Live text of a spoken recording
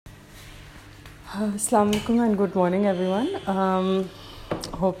Assalamu alaikum and good morning, everyone.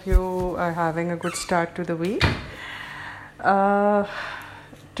 Hope you are having a good start to the week.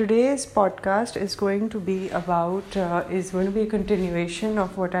 Today's podcast is going to be a continuation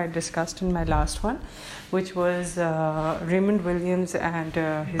of what I discussed in my last one, which was Raymond Williams and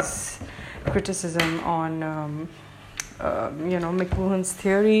his criticism on McLuhan's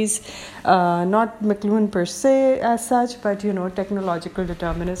theories, not McLuhan per se as such, but technological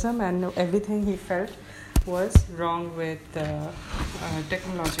determinism and everything he felt was wrong with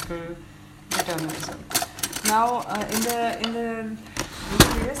technological determinism. Now, in the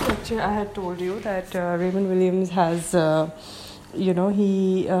previous lecture, I had told you that Raymond Williams has,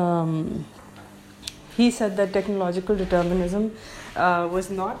 he said that technological determinism was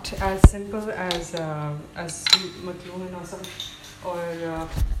not as simple as McLuhan or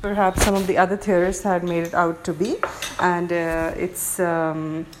perhaps some of the other theorists had made it out to be, and it's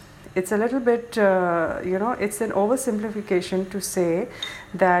a little bit it's an oversimplification to say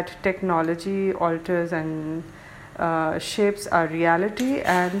that technology alters and shapes our reality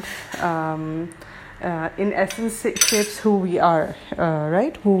and in essence shapes who we are,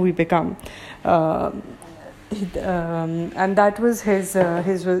 right, who we become. And that was his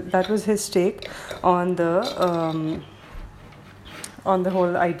take on the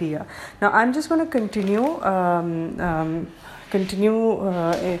whole idea. Now I'm just going to continue on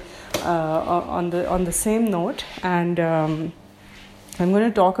the same note, and I'm going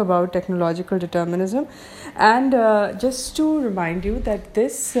to talk about technological determinism, and just to remind you that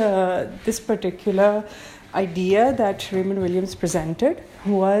this particular idea that Raymond Williams presented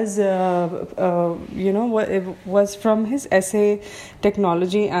was was from his essay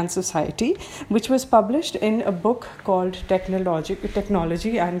Technology and Society, which was published in a book called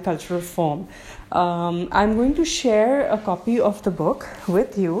Technology and Cultural Form. I'm going to share a copy of the book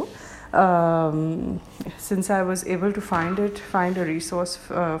with you, since I was able to find a resource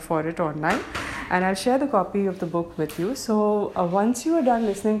for it online, and I'll share the copy of the book with you. So once you are done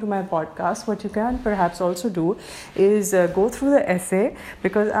listening to my podcast, what you can perhaps also do is go through the essay,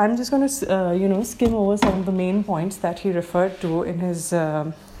 because I'm just going to skim over some of the main points that he referred to in his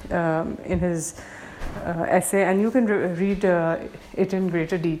essay, and you can read it in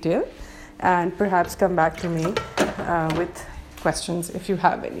greater detail and perhaps come back to me with questions if you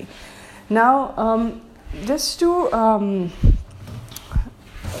have any. Now, just to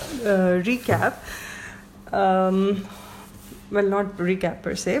recap, well, not recap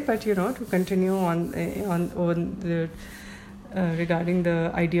per se, but to continue on the regarding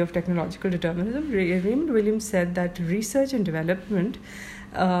the idea of technological determinism, Raymond Williams said that research and development,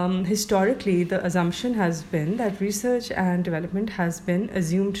 historically, the assumption has been that research and development has been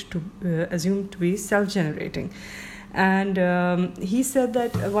assumed to be self-generating. And he said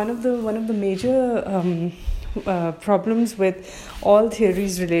that one of the major problems with all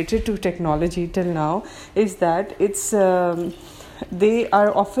theories related to technology till now is that they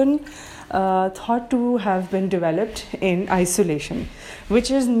are often thought to have been developed in isolation,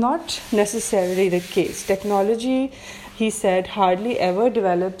 which is not necessarily the case. Technology, he said, hardly ever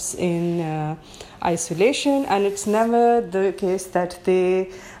develops in isolation, and it's never the case that they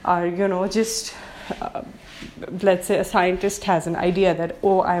are just let's say a scientist has an idea that,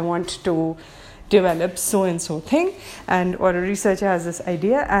 I want to develop so and so thing, or a researcher has this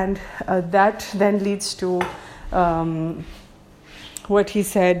idea, and that then leads to what he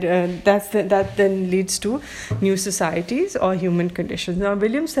said, that then leads to new societies or human conditions. Now,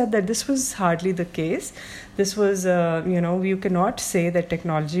 Williams said that this was hardly the case. This was, you cannot say that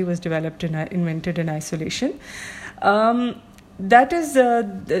technology was invented in isolation. That is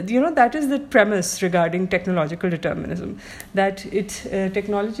the premise regarding technological determinism, that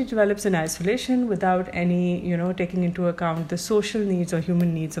technology develops in isolation without any taking into account the social needs or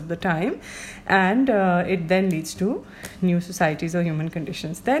human needs of the time, and it then leads to new societies or human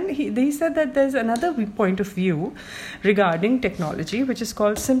conditions. Then he said that there's another point of view regarding technology, which is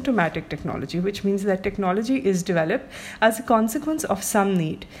called symptomatic technology, which means that technology is developed as a consequence of some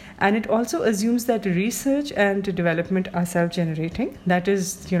need, and it also assumes that research and development are self-generating. That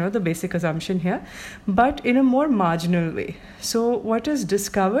is, the basic assumption here, but in a more marginal way. So what is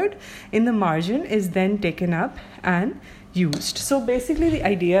discovered in the margin is then taken up and used. So basically the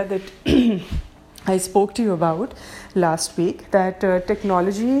idea that I spoke to you about last week, that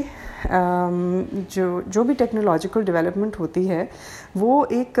technology, जो भी technological development होती है वो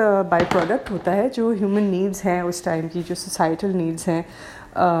एक by product होता है जो human needs हैं उस टाइम की, जो सोसाइटल नीड्स हैं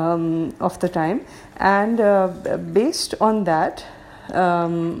of the time, and based on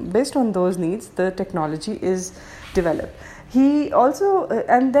those needs the technology is developed. he also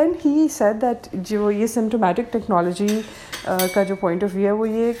and then he said that जो ये symptomatic technology का जो point of view है वो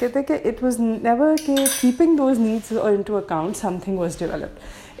ये कहते हैं कि it was never कि keeping those needs into account something was developed.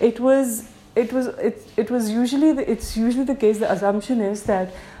 It was usually it's usually the case. The assumption is that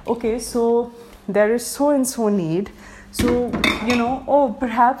okay, so there is so and so need, so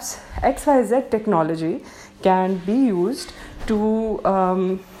perhaps XYZ technology can be used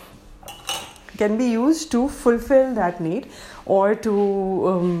to fulfill that need or to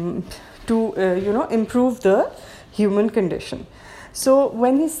improve the human condition. So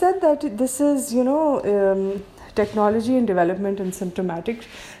when he said that this is technology and development and symptomatic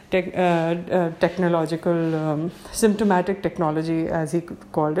symptomatic technology, as he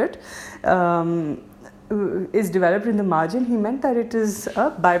called it, is developed in the margin, he meant that it is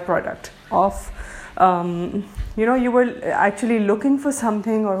a byproduct of you were actually looking for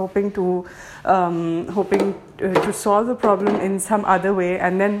something or hoping to solve the problem in some other way,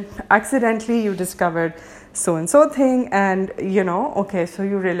 and then accidentally you discovered so and so thing, and okay, so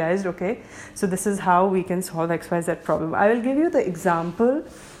you realized, okay, so this is how we can solve XYZ problem. I will give you the example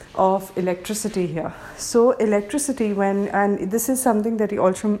of electricity here. So electricity, and this is something that he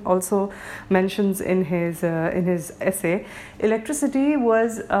also mentions in his essay. Electricity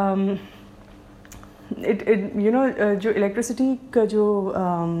was जो electricity का जो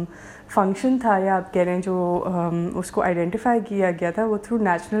function था, या आप कह रहे हैं जो उसको आइडेंटिफाई किया गया था, वो थ्रू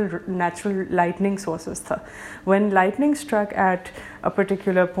नेचुरल लाइटनिंग सोर्सेस था. When lightning struck at a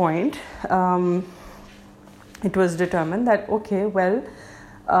particular point, it was determined that okay, well,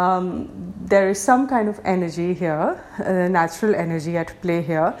 there is some kind of energy here, natural energy at play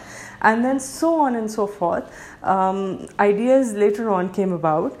here, and then so on and so forth. Ideas later on came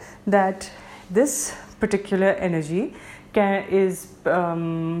about that this particular energy is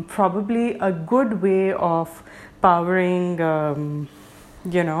probably a good way of powering,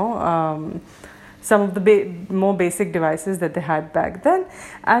 some of the more basic devices that they had back then,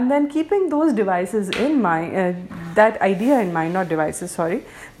 and then keeping those devices in mind, that idea in mind, not devices, sorry,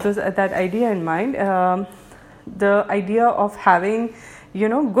 that idea in mind, the idea of having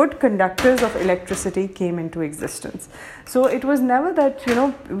good conductors of electricity came into existence. So it was never that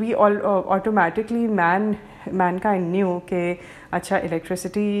we all automatically mankind knew कि अच्छा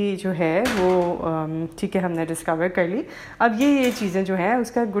electricity जो है वो ठीक है, हमने discover कर ली, अब ये चीज़ें जो हैं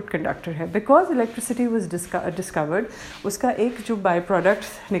उसका गुड कंडक्टर है. बिकॉज इलेक्ट्रिसिटी वाज डिस्कवर्ड, उसका एक जो बाय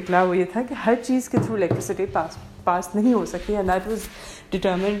प्रोडक्ट निकला वो ये था कि हर चीज़ के थ्रू इलेक्ट्रिसिटी पास नहीं हो सकती, and that was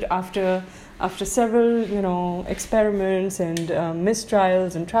determined after several experiments and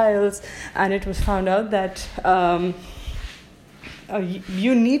mistrials and trials, and it was found out that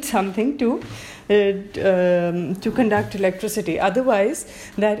you need something to conduct electricity, otherwise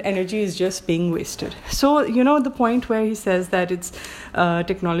that energy is just being wasted. So the point where he says that it's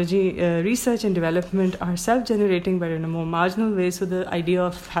technology research and development are self-generating but in a more marginal way, so the idea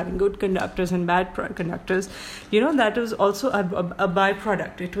of having good conductors and bad conductors, that was also a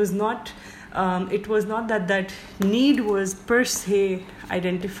byproduct. It was not that need was per se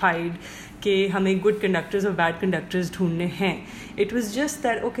identified कि हमें good conductors or bad conductors ढूंढने हैं. It was just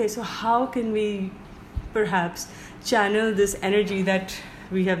that, okay, so how can we perhaps channel this energy that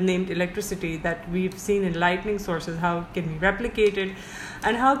we have named electricity, that we've seen in lightning sources, how can we replicate it,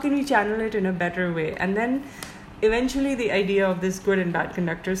 and how can we channel it in a better way? And then eventually the idea of this good and bad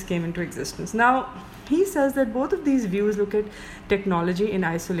conductors came into existence. Now, he says that both of these views look at technology in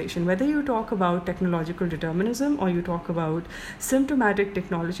isolation. Whether you talk about technological determinism or you talk about symptomatic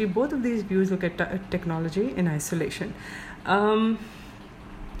technology, both of these views look at technology in isolation.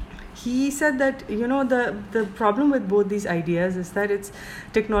 He said that the problem with both these ideas is that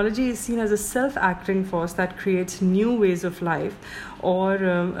technology is seen as a self-acting force that creates new ways of life or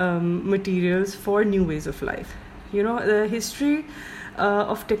materials for new ways of life. The history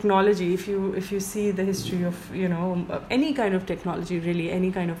of technology, if you see the history of any kind of technology, really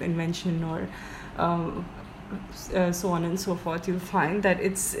any kind of invention or so on and so forth, you'll find that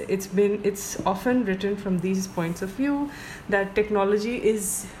it's often written from these points of view, that technology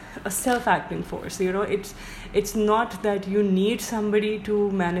is a self-acting force. It's not that you need somebody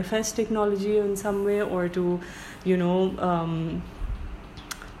to manifest technology in some way or to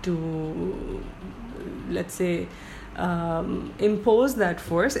let's say impose that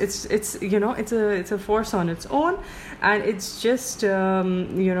force. It's a force on its own, and it's just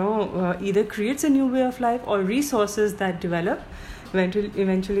either creates a new way of life or resources that develop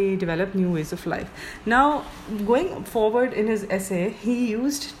eventually develop new ways of life. Now, going forward in his essay, he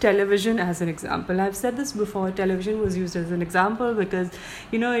used television as an example. I've said this before. Television was used as an example because,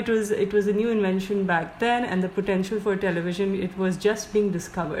 it was a new invention back then, and the potential for television, it was just being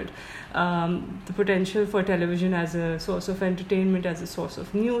discovered. The potential for television as a source of entertainment, as a source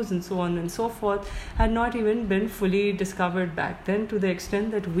of news, and so on and so forth, had not even been fully discovered back then, to the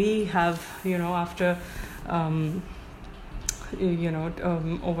extent that we have, after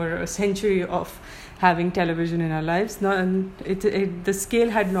over a century of having television in our lives. The scale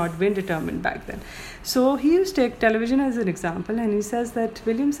had not been determined back then. So he used to take television as an example, and he says that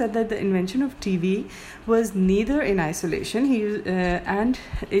Williams said that the invention of TV was neither in isolation, and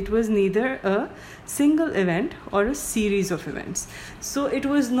it was neither a single event or a series of events. So it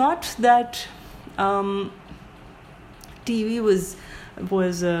was not that TV was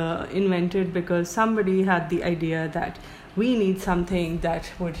invented because somebody had the idea that we need something that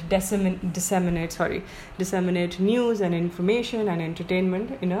would disseminate news and information and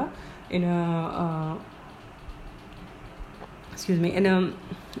entertainment in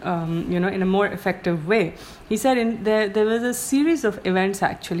a more effective way. He said there was a series of events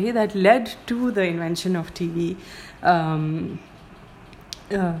actually that led to the invention of TV,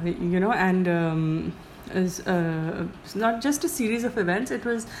 is not just a series of events. It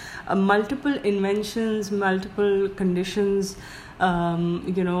was multiple inventions, multiple conditions,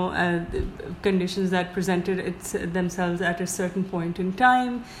 conditions that presented themselves at a certain point in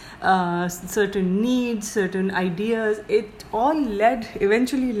time, certain needs, certain ideas. It all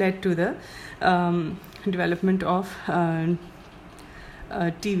eventually led to the development of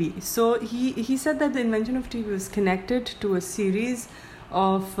TV. So he said that the invention of TV was connected to a series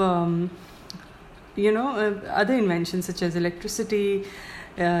of other inventions such as electricity,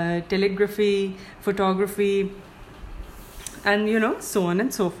 telegraphy, photography, and so on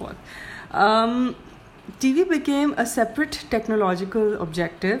and so forth. TV became a separate technological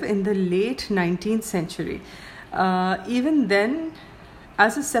objective in the late 19th century. Even then,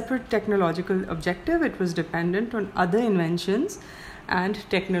 as a separate technological objective, it was dependent on other inventions and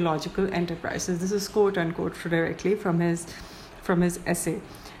technological enterprises. This is quote unquote directly from his essay.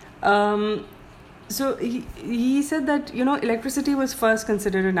 So he said that electricity was first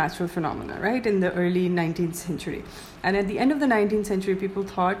considered a natural phenomenon, right, in the early 19th century, and at the end of the 19th century, people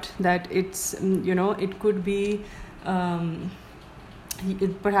thought that it could be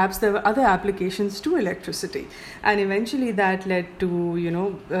perhaps there were other applications to electricity, and eventually that led to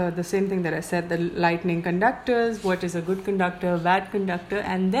the same thing that I said, the lightning conductors, what is a good conductor, bad conductor,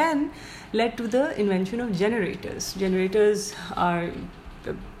 and then led to the invention of generators. Generators are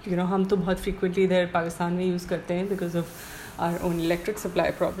हम तो बहुत frequently इधर पाकिस्तान में use करते हैं because of our own electric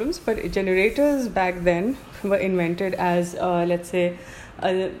supply problems, but generators back then were invented as let's say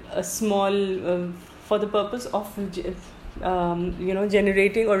a small for the purpose of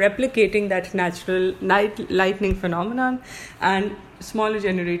generating or replicating that natural lightning phenomenon, and smaller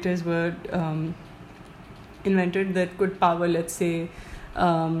generators were invented that could power, let's say,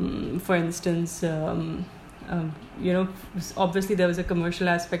 for instance, obviously there was a commercial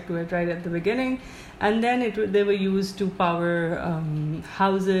aspect to it right at the beginning, and then they were used to power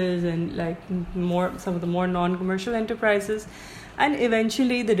houses and some of the more non-commercial enterprises. And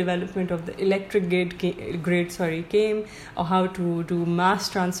eventually the development of the electric grid came, or how to do mass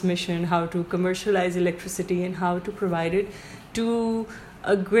transmission, how to commercialize electricity, and how to provide it to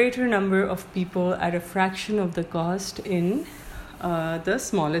a greater number of people at a fraction of the cost in the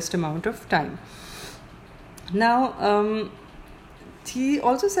smallest amount of time. Now, he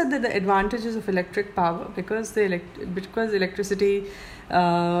also said that the advantages of electric power, because electricity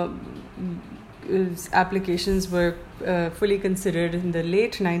applications were fully considered in the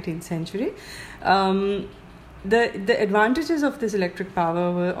late 19th century, the advantages of this electric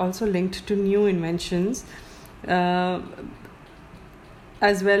power were also linked to new inventions, as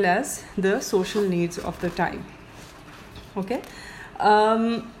well as the social needs of the time. Okay.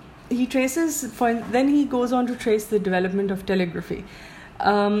 Then he goes on to trace the development of telegraphy.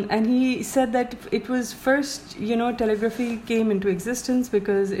 And he said that it was first, telegraphy came into existence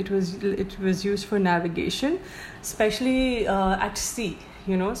because it was used for navigation, especially at sea,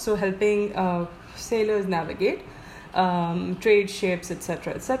 so helping sailors navigate, trade ships,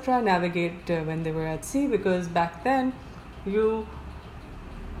 etc., navigate when they were at sea, because back then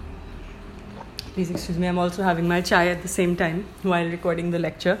please excuse me, I'm also having my chai at the same time while recording the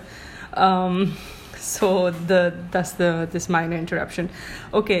lecture. So this minor interruption.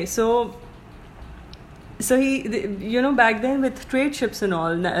 Okay, so he, back then with trade ships and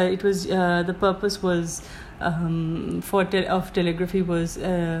all, it was the purpose was of telegraphy was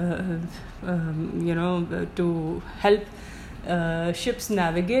to help ships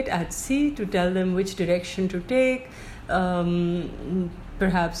navigate at sea, to tell them which direction to take,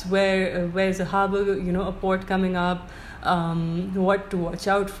 perhaps where's a harbor, a port coming up, what to watch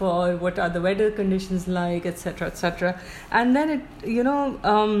out for, what are the weather conditions like, etc., etc. And then it,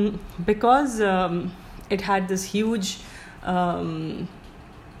 because it had this huge,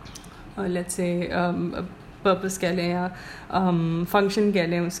 let's say, purpose कह लें या function कह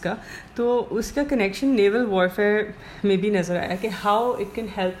लें उसका, तो उसका connection naval warfare में भी नज़र आया कि how it can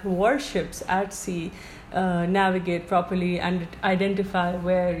help warships eight C navigate properly and identify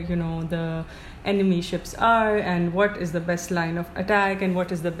where the enemy ships are, and what is the best line of attack and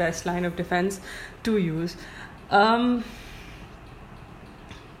what is the best line of defense to use. And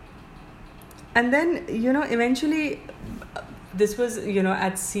then eventually this was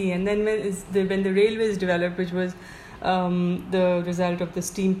at sea, and then when the railways developed, which was the result of the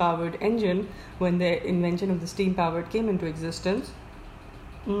steam powered engine, when the invention of the steam powered came into existence,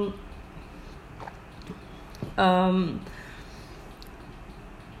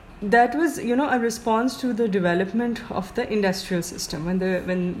 that was a response to the development of the industrial system, when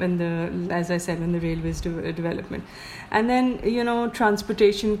the as I said, when the railways development. And then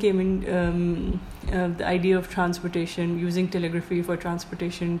transportation came in, the idea of transportation, using telegraphy for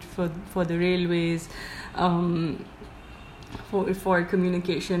transportation, for the railways, for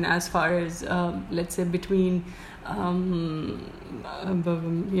communication as far as let's say between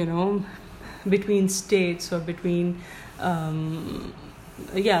between states, or between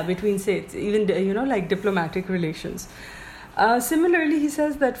between states, even like diplomatic relations. Similarly, he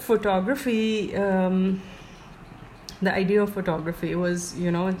says that photography, the idea of photography was,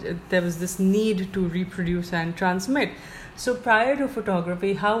 there was this need to reproduce and transmit. So prior to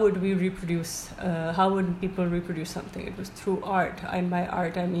photography, how would we reproduce? How would people reproduce something? It was through art, and by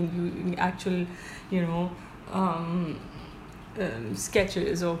art I mean actual,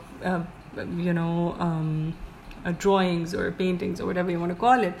 sketches, or drawings or paintings or whatever you want to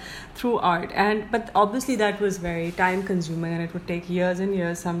call it, through art. But obviously that was very time consuming, and it would take years and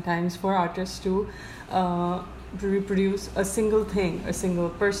years sometimes for artists to reproduce a single thing, a single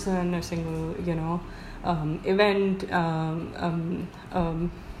person, a single event, a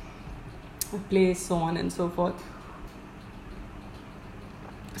place, so on and so forth.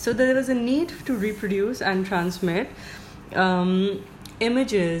 So there was a need to reproduce and transmit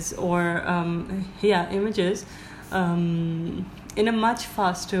images, or images in a much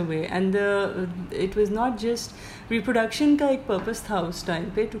faster way. And it was not just reproduction ka ek purpose tha us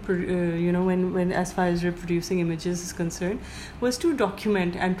time pe, to when as far as reproducing images is concerned, was to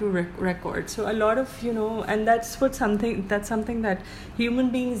document and to record. So a lot of and that's something that human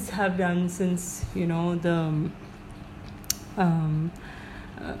beings have done since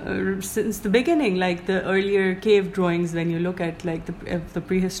since the beginning, like the earlier cave drawings, when you look at like the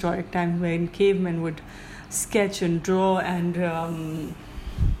prehistoric time when cavemen would sketch and draw and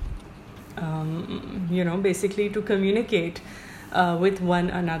basically to communicate with one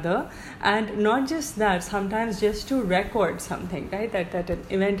another. And not just that, sometimes just to record something, right, that an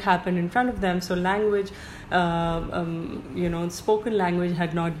event happened in front of them. So language, spoken language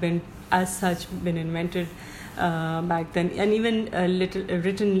had not been as such been invented back then, and even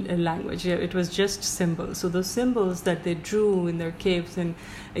written language, it was just symbols. So those symbols that they drew in their caves and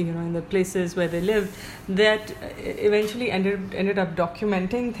in the places where they lived, that eventually ended up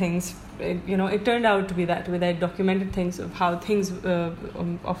documenting things. It turned out to be that way, that documented things of how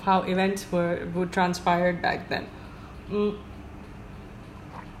of how events would transpired back then.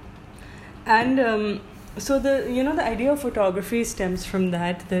 And so the idea of photography stems from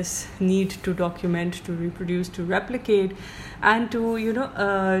that, this need to document, to reproduce, to replicate, and to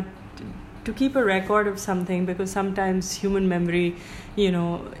to keep a record of something, because sometimes human memory,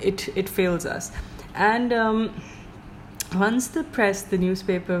 it fails us. And once the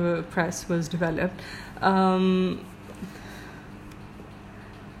newspaper press was developed, once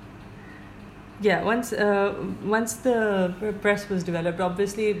the press was developed,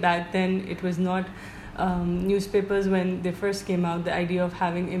 obviously back then it was not newspapers when they first came out. The idea of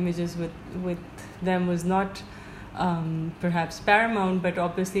having images with them was not perhaps paramount, but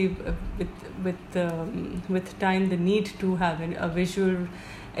obviously with time the need to have a visual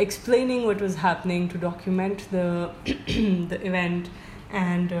explaining what was happening, to document the the event,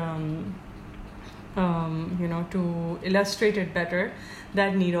 and to illustrate it better,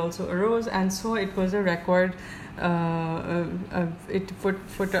 that need also arose. And so it was a record. The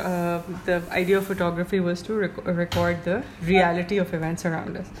idea of photography was to record the reality of events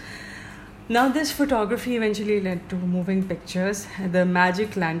around us. Now, this photography eventually led to moving pictures. The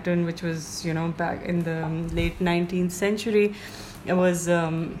magic lantern, which was, back in the late 19th century, it was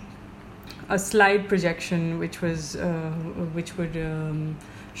a slide projection, which would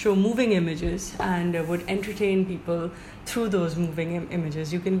show moving images and would entertain people through those moving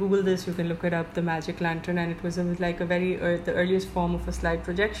images. You can Google this, you can look it up, the magic lantern, and it was like the earliest form of a slide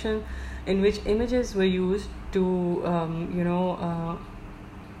projection, in which images were used to,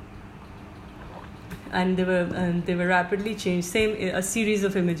 and they were rapidly changed. A series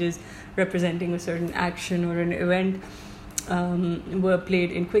of images representing a certain action or an event were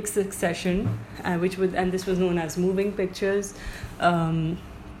played in quick succession, and this was known as moving pictures.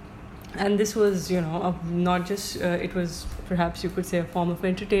 And this was, not just, it was perhaps you could say a form of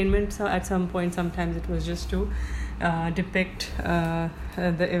entertainment. So at some point, sometimes it was just to depict the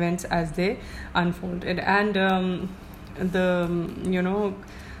events as they unfolded. And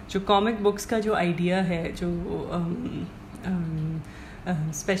जो comic books का जो idea है, जो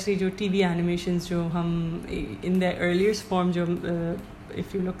especially जो TV animations जो हम in their earliest form,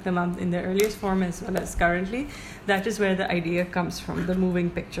 if you look them up in their earliest form as well as currently, that is where the idea comes from, the moving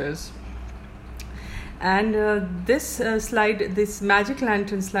pictures. And this magic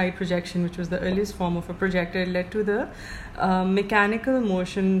lantern slide projection, which was the earliest form of a projector, led to the mechanical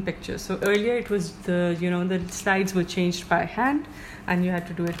motion pictures. So earlier it was the slides were changed by hand, and you had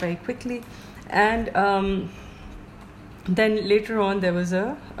to do it very quickly. And then later on there was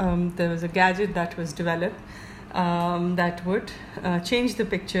a gadget that was developed that would change the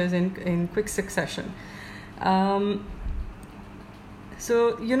pictures in quick succession.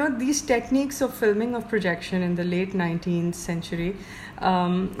 So, these techniques of filming of projection in the late 19th century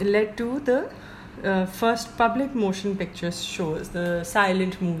led to the first public motion picture shows, the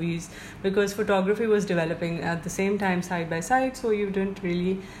silent movies, because photography was developing at the same time side by side, so you didn't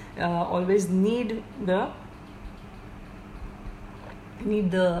really always need you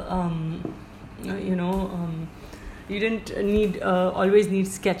didn't always need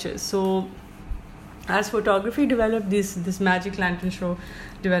sketches. So as photography developed, this magic lantern show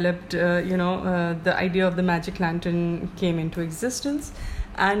developed, the idea of the magic lantern came into existence,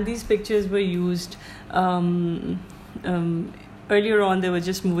 and these pictures were used. Earlier on, they were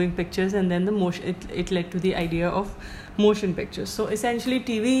just moving pictures, and then the motion it led to the idea of motion pictures. So essentially,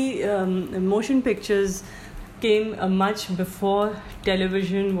 TV motion pictures came much before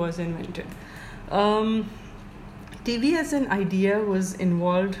television was invented. TV as an idea was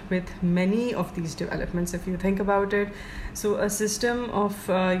involved with many of these developments, if you think about it. So a system of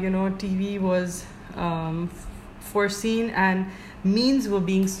TV was foreseen, and means were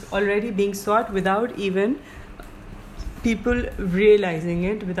already being sought without even people realizing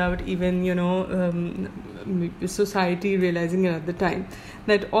it, without even society realizing it at the time,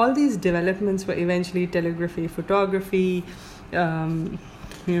 that all these developments were eventually telegraphy, photography, the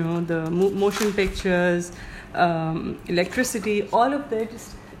motion pictures, electricity, all of that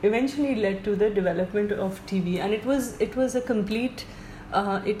eventually led to the development of TV. And it was a complete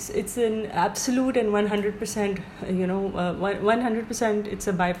it's an absolute and 100% 100% it's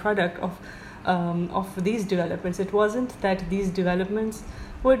a byproduct of these developments. It wasn't that these developments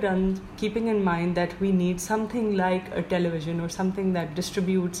were done keeping in mind that we need something like a television or something that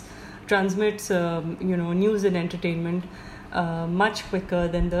transmits news and entertainment much quicker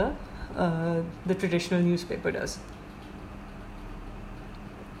than the traditional newspaper does.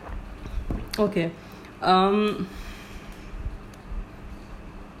 Okay.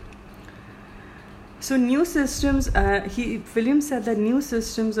 So new systems, Williams said that new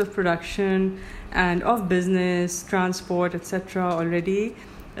systems of production and of business, transport, etc. already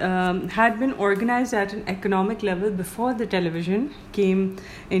had been organized at an economic level before the television came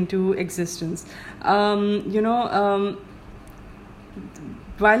into existence.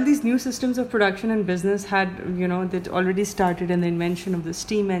 While these new systems of production and business had, that already started in the invention of the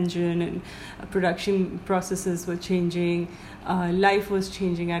steam engine, and production processes were changing, life was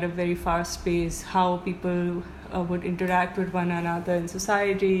changing at a very fast pace, how people would interact with one another in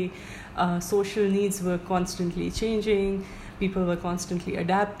society, social needs were constantly changing, people were constantly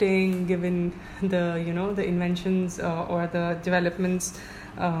adapting given the inventions or the developments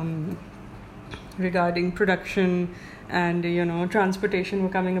regarding production and transportation were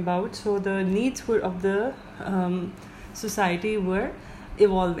coming about. So the needs of the society were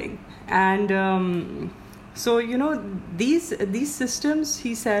evolving, and these systems,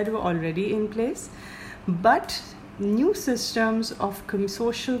 he said, were already in place, but new systems of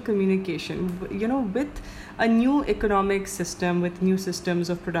social communication, with a new economic system, with new systems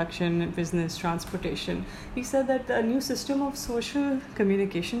of production, business, transportation. He said that a new system of social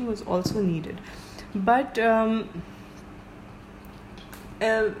communication was also needed. But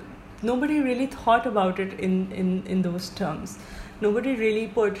nobody really thought about it in those terms. Nobody really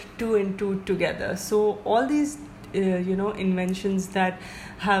put two and two together. So all these inventions that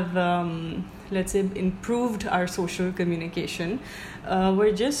have let's say improved our social communication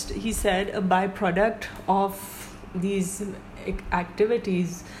were just, he said, a byproduct of these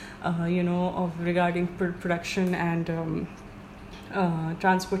activities of regarding production and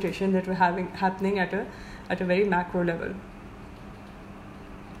transportation that were happening at a very macro level.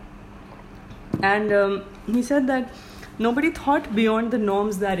 And he said that nobody thought beyond the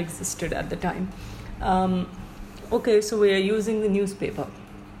norms that existed at the time. Okay, so we are using the newspaper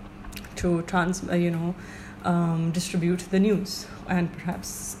to distribute the news and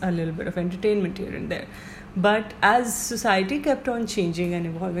perhaps a little bit of entertainment here and there. But as society kept on changing and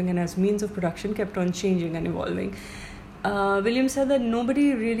evolving, and as means of production kept on changing and evolving, Williams said that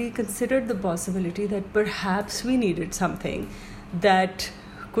nobody really considered the possibility that perhaps we needed something that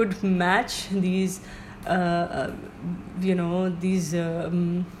could match these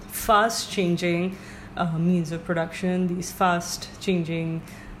fast changing means of production, these fast changing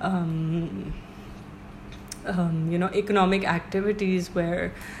economic activities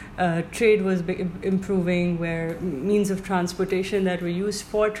where trade was improving, where means of transportation that were used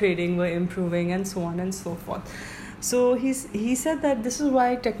for trading were improving, and so on and so forth. So he said that this is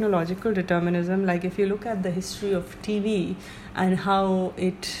why technological determinism, like if you look at the history of TV and how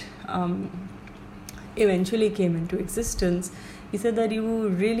it eventually came into existence, he said that you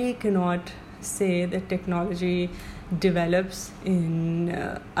really cannot say that technology develops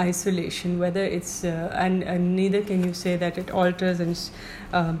in isolation, whether it's and neither can you say that it alters and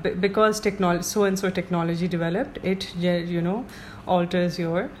because so and so technology developed, it alters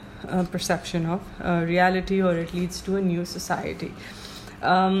your perception of reality, or it leads to a new society.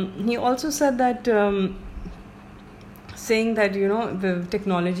 He also said that saying that the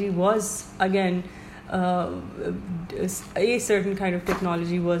technology was again a certain kind of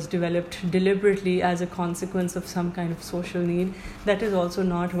technology was developed deliberately as a consequence of some kind of social need. That is also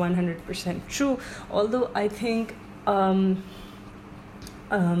not 100% true, although I think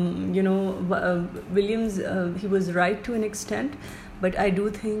Williams, he was right to an extent. But I do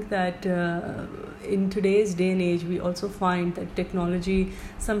think that in today's day and age, we also find that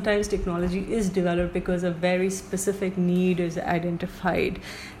sometimes technology is developed because a very specific need is identified.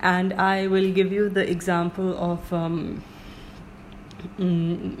 And I will give you the example of,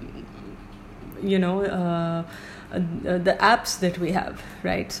 the apps that we have,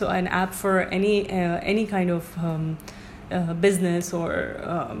 right? So an app for any kind of business or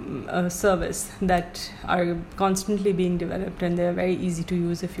a service that are constantly being developed, and they're very easy to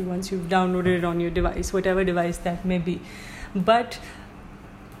use once you've downloaded it on your device, whatever device that may be. But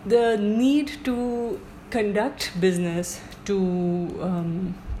the need to conduct business, to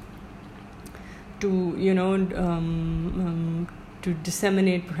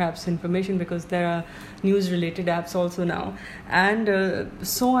disseminate perhaps information, because there are news related apps also now, and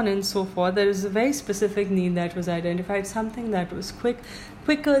so on and so forth. There is a very specific need that was identified, something that was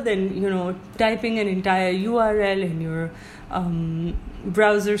quicker than typing an entire URL in your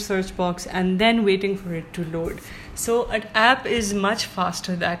browser search box and then waiting for it to load. So an app is much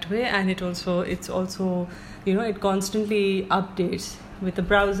faster that way, and it's also it constantly updates. With a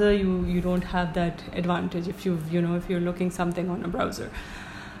browser, you don't have that advantage if you're looking something on a browser.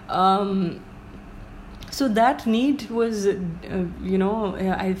 So that need was,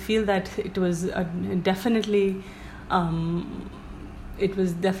 I feel that it was definitely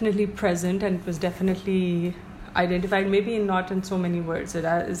present, and it was definitely identified, maybe not in so many words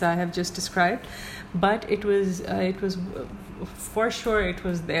as I have just described, but it was for sure it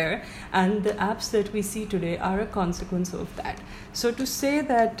was there, and the apps that we see today are a consequence of that. So to say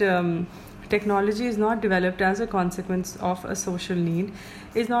that technology is not developed as a consequence of a social need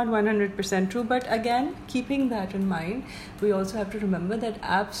is not 100% true. But again, keeping that in mind, we also have to remember that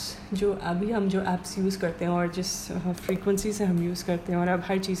apps जो अभी हम जो apps use करते हैं और जिस frequency से हम use करते हैं, और अब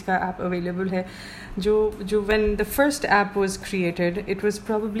हर चीज़ का app available है, जो when the first app was created, it was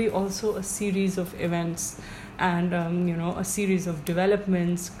probably also a series of events and a series of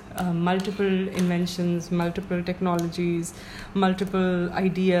developments, multiple inventions, multiple technologies, multiple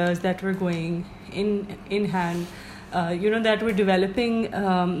ideas that were going in hand, that were developing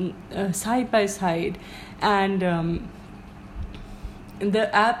side by side. And the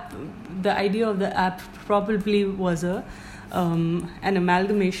idea of the app probably was an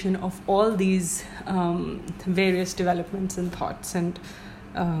amalgamation of all these various developments and thoughts and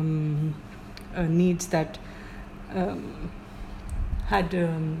needs that had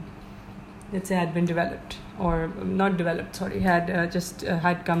let's say had been developed, or not developed, sorry,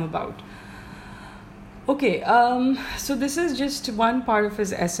 had come about. Okay, so this is just one part of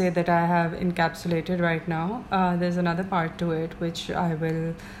his essay that I have encapsulated right now. There's another part to it which I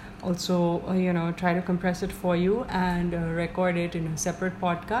will also try to compress it for you and record it in a separate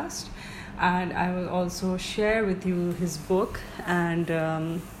podcast, and I will also share with you his book,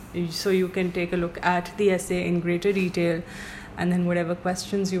 and so you can take a look at the essay in greater detail, and then whatever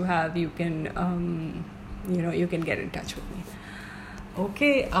questions you have, you can you can get in touch with me.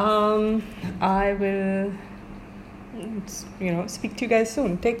 Okay, I will speak to you guys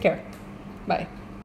soon. Take care. Bye.